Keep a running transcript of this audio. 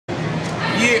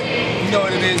Yeah, you know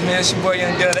what it is, man. It's your boy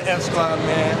Young Dell, the F Squad,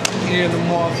 man. Here in the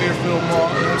mall, Fairfield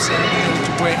Mall, you know what I'm saying? Here with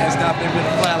your boy S. Baby,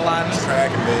 the Flatliners.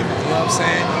 Cracking, baby. You know what I'm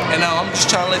saying? And I'm just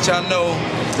trying to let y'all know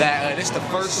that this is the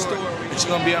first store that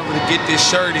you're gonna be able to get this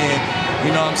shirt in.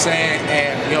 You know what I'm saying?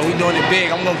 And we doing it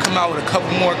big. I'm gonna come out with a couple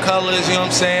more colors. You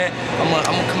know what I'm saying? I'm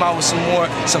gonna come out with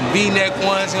some V-neck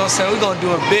ones. You know what I'm saying? We're gonna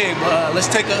do it big. But let's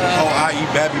take a I.E.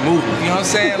 Babby movement. You know what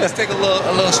I'm saying? Let's take a little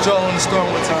stroll in the store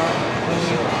one time.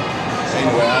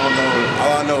 Anyway, I don't know.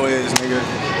 All I know is, nigga,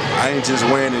 I ain't just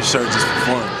wearing this shirt just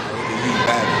for fun. You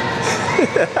Babby.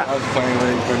 I was playing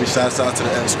with me. Shouts out to the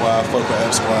F Squad. Fuck with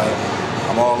F Squad.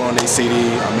 I'm all on their CD.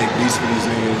 I make beats for these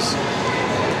niggas.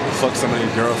 Fuck some of their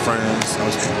girlfriends.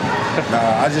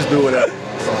 Nah, I just do whatever.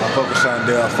 So I fuck with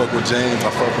Shondell. I fuck with James.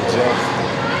 I fuck with Jeff.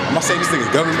 I'm gonna say these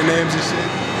niggas government names and shit.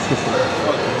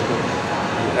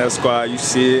 F Squad, you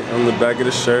see it on the back of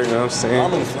the shirt, you know what I'm saying?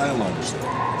 I'm in the Flatliners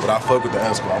though, but I fuck with the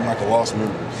F Squad. I'm like a lost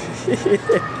member.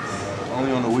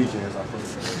 Only on the weekends I fuck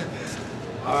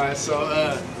with. Alright,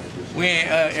 so we in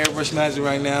Airbrush Magic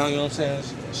right now, you know what I'm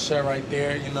saying? Shirt right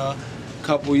there, you know.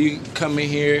 Couple, you can come in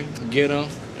here, get them, you know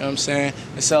what I'm saying?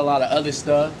 They sell a lot of other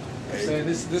stuff. Hey.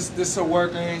 This a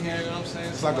worker in here, you know what I'm saying?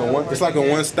 It's like a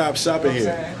one-stop shop in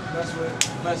here.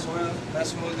 That's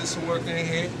what this a worker in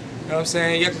here. You know what I'm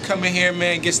saying? You can come in here,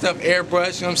 man, get stuff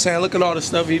airbrush, you know what I'm saying? Look at all the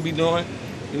stuff he be doing.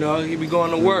 You know, he be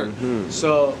going to work.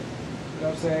 So, you know what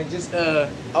I'm saying? Just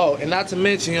oh, and not to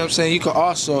mention, you know what I'm saying, you can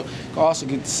also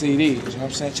get the CDs. You know what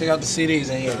I'm saying? Check out the CDs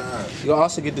in here. You can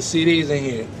also get the CDs in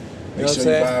here. You know Make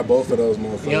sure you buy both of those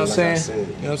motherfuckers. You know what I'm saying? Like I said. You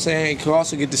know what I'm saying? You can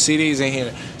also get the CDs in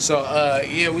here. So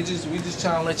yeah, we just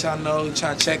trying to let y'all know,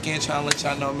 trying to check in, trying to let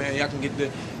y'all know, man, y'all can get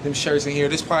them shirts in here.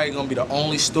 This probably gonna be the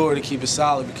only store to keep it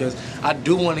solid because I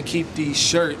do want to keep these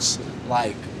shirts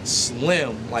like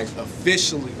slim, like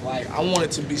officially. Like I want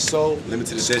it to be so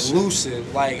limited exclusive.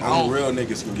 Edition. Like only real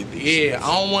niggas can get these. Yeah,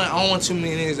 I don't want too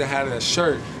many niggas that have that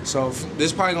shirt. So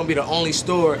this probably gonna be the only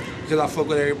store because I fuck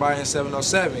with everybody in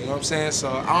 707. You know what I'm saying? So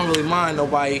I don't really mind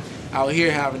nobody out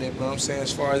here having it. You know what I'm saying?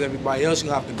 As far as everybody else, you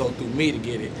gonna have to go through me to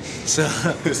get it. So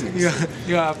you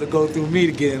gonna have to go through me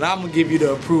to get it. And I'm gonna give you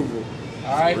the approval.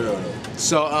 All right.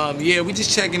 So yeah, we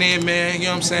just checking in, man. You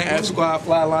know what I'm saying? F Squad,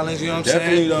 Flatliners. You know what I'm saying?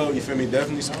 Definitely though, you feel me?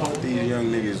 Definitely support these young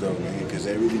niggas though, man, because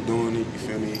they really doing it. You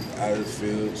feel me? Out of the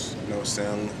fields. You know what I'm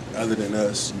saying? Other than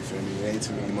us, you feel me? There ain't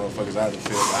too many motherfuckers out of the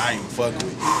field. I ain't fuck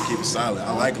with. Keep it solid.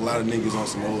 I like a lot of niggas on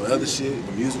some old other shit,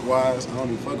 but music wise, I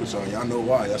don't even fuck with y'all. Y'all know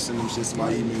why? Y'all send them shits to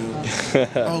my email.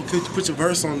 Oh, could you put your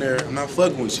verse on there? I'm not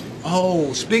fucking with you.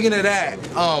 Oh, speaking of that,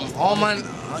 all my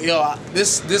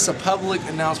this a public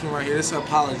announcement right here. This is an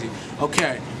apology.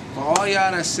 Okay, for all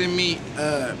y'all that send me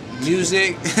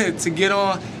music to get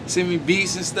on, send me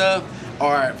beats and stuff,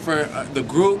 or for the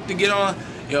group to get on,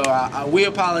 we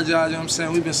apologize. You know what I'm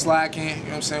saying? We've been slacking. You know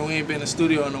what I'm saying? We ain't been in the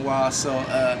studio in a while, so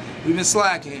we've been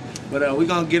slacking. But we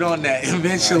gonna get on that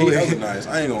eventually. That was nice.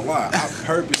 I ain't gonna lie. I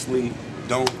purposely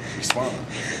don't respond.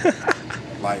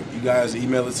 Like you guys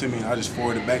email it to me, and I just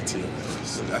forward it back to you.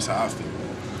 So that's how I feel.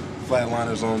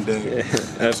 Flatliners on deck.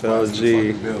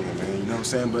 FLG. Building, man. You know what I'm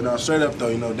saying? But straight up though,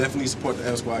 you know, definitely support the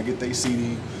F Squad. Get their CD.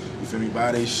 You feel me?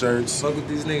 Buy their shirts. Fuck with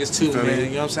these niggas too, man.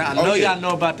 You know what I'm saying? I know y'all know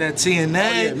about that TNA. Oh,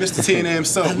 yeah, Mr. TNA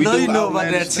himself. I know you know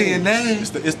about that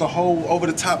TNA. It's the whole over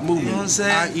the top movement. You know what I'm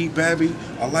saying? I eat Babby.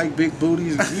 I like big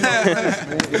booties. You know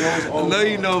I know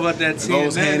you know about that TNA. It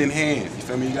goes hand in hand. You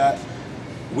feel me? You got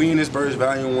We in This Birds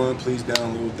Volume 1, please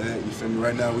download that, you feel me?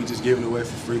 Right now we just giving it away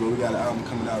for free, but we got an album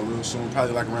coming out real soon,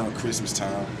 probably like around Christmas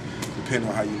time, depending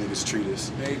on how you niggas treat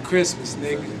us. Merry Christmas,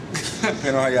 nigga.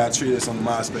 Depending on how y'all treat us on the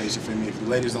MySpace, you feel me? If the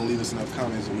ladies don't leave us enough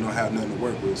comments, we don't have nothing to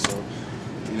work with, so,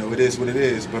 you know, it is what it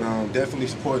is, but definitely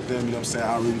support them, you know what I'm saying?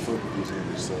 I really fuck with these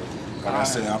niggas, so, like I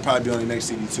said, I'll probably be on the next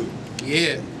CD too.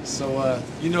 Yeah, so,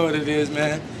 you know what it is,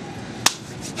 man.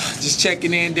 Just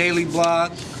checking in, daily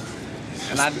blog.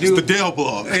 And I do. It's the Dell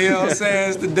blog. You know what I'm saying?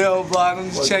 It's the Dell blog.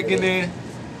 I'm just checking in.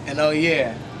 And oh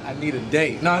yeah, I need a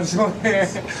date. No, I'm just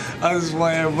playing. I'm just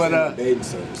playing. But dating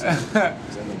service.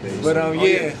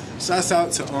 Yeah. Shouts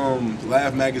out to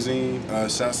Laugh Magazine.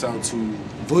 Shouts out to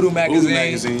Voodoo Magazine. Voodoo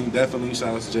Magazine. Definitely.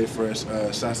 Shout out to Jay Fresh.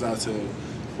 Shouts out to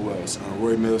who else?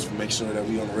 Roy Mills for making sure that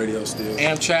we on the radio still.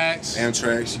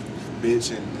 Amtrax,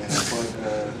 bitch, and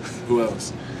fuck. Who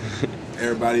else?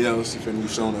 Everybody else, you feel me,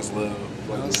 showing us love.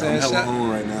 You know what I'm saying? I'm hella on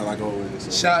right now, like always.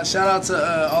 So. Shout out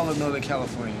to all of Northern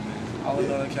California, man. All of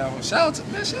Northern California. Shout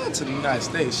out to the United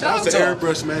States. Shout out to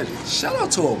Airbrush Magic. Shout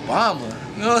out to Obama.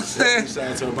 You know what I'm saying?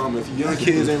 Shout out to Obama. If your young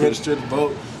kids ain't registered to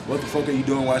vote, what the fuck are you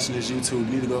doing watching this YouTube?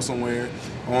 You need to go somewhere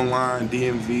online,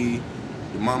 DMV,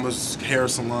 your mama's hair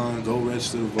salon, go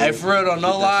register to vote. Hey, for real though, no Get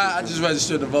that lie, shit I done. just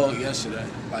registered to vote yesterday.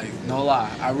 Like, no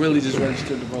lie, I really just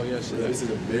registered to vote yesterday. This is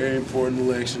a very important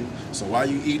election. So while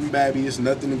you eating babby, it's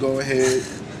nothing to go ahead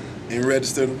and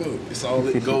register to vote. It's all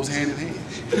it goes hand in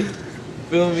hand.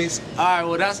 Feel me? All right,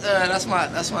 well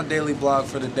that's my daily blog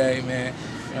for the day, man.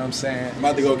 You know what I'm saying? I'm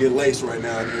about to go get laced right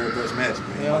now in Airbrush Magic,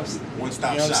 man. You know One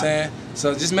stop You know what I'm shop. saying?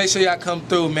 So just make sure y'all come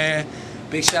through, man.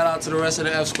 Big shout out to the rest of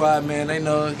the F Squad, man. They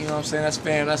know, you know what I'm saying? That's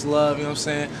fam, that's love, you know what I'm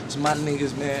saying? It's my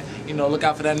niggas, man. You know, look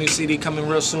out for that new CD coming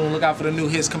real soon. Look out for the new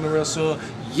hits coming real soon.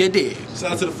 You dig?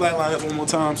 Shout out to the Flatliners one more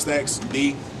time. Stacks,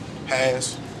 D,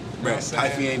 Pass. Bruh,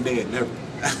 Hyphy ain't dead, never.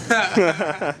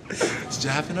 It's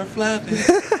jiving or flapping.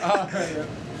 All right, yo.